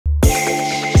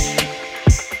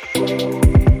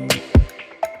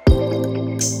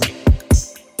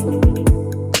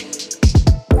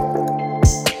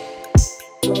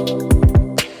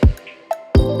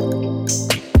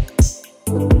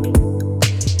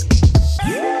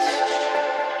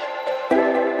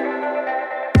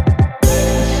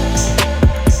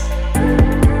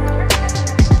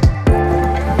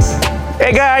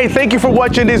Hey guys, thank you for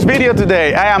watching this video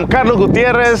today. I am Carlos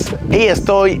Gutierrez y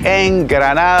estoy en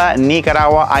Granada,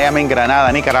 Nicaragua. I am in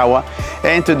Granada, Nicaragua,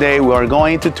 and today we are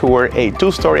going to tour a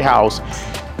two-story house,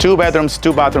 2 bedrooms,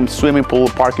 2 bathrooms, swimming pool,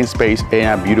 parking space,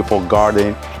 and a beautiful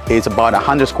garden. It's about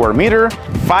 100 square meters,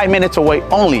 5 minutes away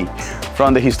only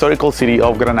from the historical city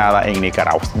of Granada in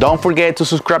Nicaragua. Don't forget to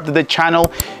subscribe to the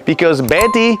channel because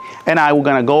Betty and I were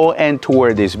gonna go and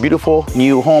tour this beautiful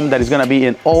new home that is gonna be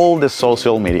in all the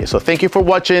social media. So thank you for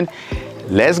watching.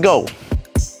 Let's go.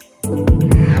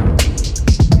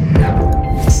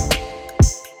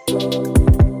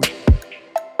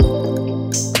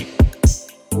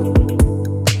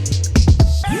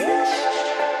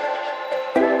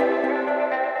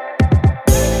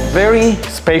 Very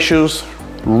spacious,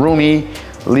 roomy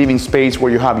living space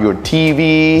where you have your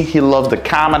TV. He loves the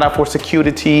camera for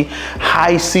security.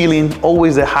 High ceiling,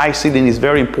 always the high ceiling is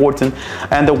very important.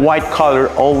 And the white color,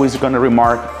 always gonna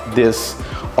remark this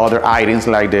other items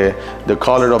like the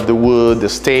color of the wood, the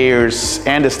stairs,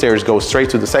 and the stairs go straight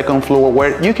to the second floor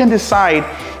where you can decide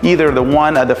either the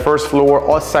one at the first floor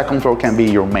or second floor can be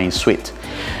your main suite.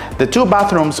 The 2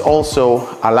 bathrooms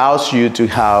also allows you to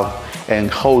have and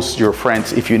host your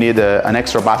friends. If you need an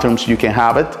extra bathrooms, you can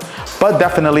have it. But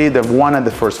definitely the one at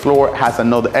the first floor has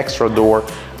another extra door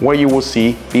where you will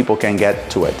see people can get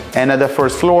to it. And at the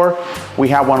first floor, we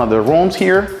have one of the rooms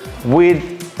here with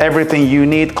everything you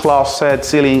need, closet,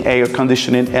 ceiling, air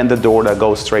conditioning, and the door that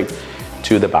goes straight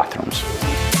to the bathrooms.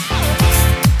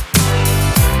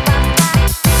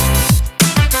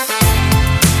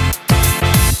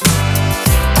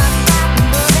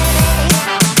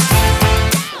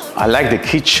 I like the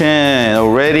kitchen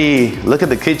already. Look at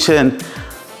the kitchen.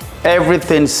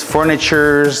 Everything's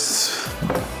furniture's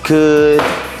good,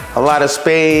 a lot of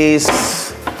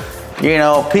space. You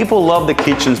know, people love the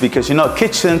kitchens because, you know,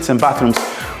 kitchens and bathrooms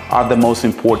are the most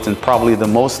important, probably the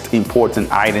most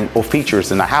important item or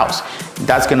features in the house.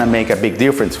 That's gonna make a big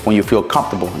difference when you feel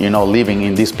comfortable, you know, living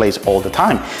in this place all the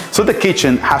time. So the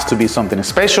kitchen has to be something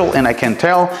special, and I can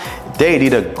tell they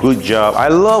did a good job. I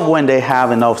love when they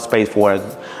have enough space for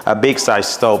a big size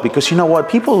stove because you know what,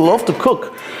 people love to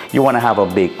cook. You want to have a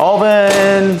big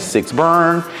oven, 6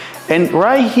 burn, and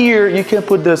right here you can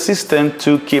put the system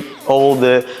to keep all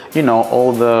the, you know,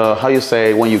 all the, how you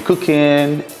say, when you're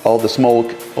cooking, all the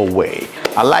smoke away.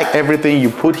 I like everything you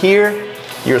put here,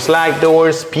 your slide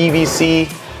doors,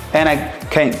 PVC, and I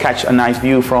can catch a nice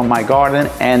view from my garden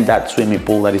and that swimming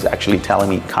pool that is actually telling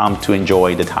me come to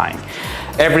enjoy the time.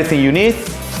 Everything you need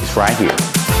is right here.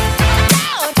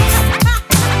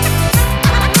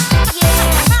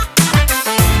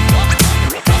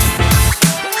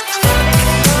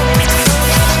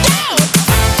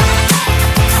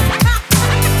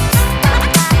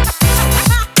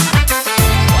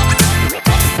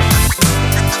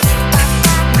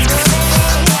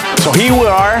 So here we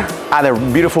are at a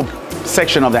beautiful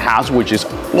section of the house which is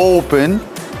open.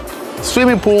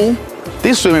 Swimming pool.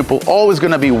 This swimming pool always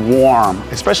gonna be warm,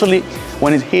 especially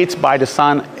when it hits by the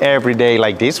sun every day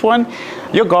like this one.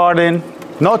 Your garden,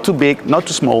 not too big, not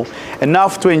too small,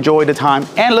 enough to enjoy the time.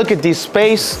 And look at this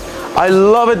space. I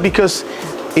love it because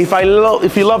if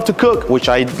you love to cook, which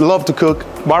I love to cook,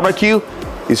 barbecue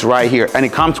is right here, and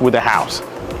it comes with the house.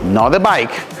 Not the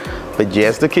bike, but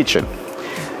just the kitchen.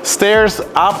 Stairs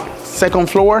up, second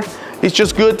floor. It's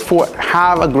just good for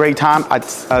have a great time at,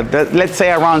 let's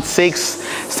say around 6,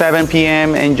 7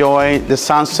 p.m. Enjoy the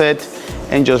sunset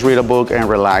and just read a book and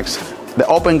relax. The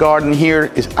open garden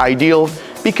here is ideal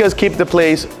because keep the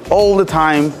place all the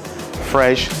time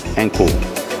fresh and cool.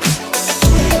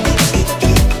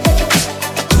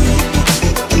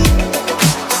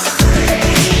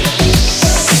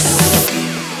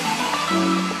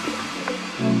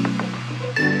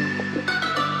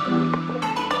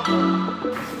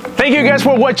 Thank you guys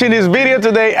for watching this video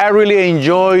today. I really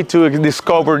enjoy to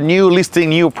discover new listing,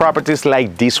 new properties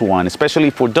like this one, especially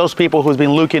for those people who's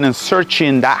been looking and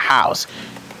searching that house.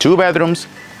 2 bedrooms,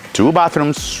 2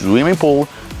 bathrooms, swimming pool,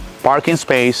 parking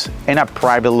space, and a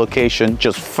private location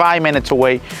just 5 minutes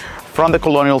away from the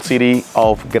colonial city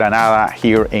of Granada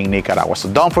here in Nicaragua.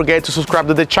 So don't forget to subscribe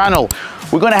to the channel.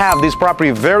 We're gonna have this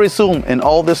property very soon in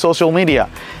all the social media.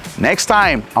 Next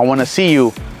time, I wanna see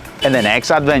you in the next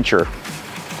adventure.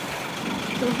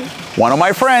 One of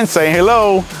my friends saying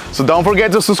hello, so don't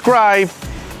forget to subscribe.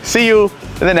 See you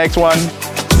in the next one.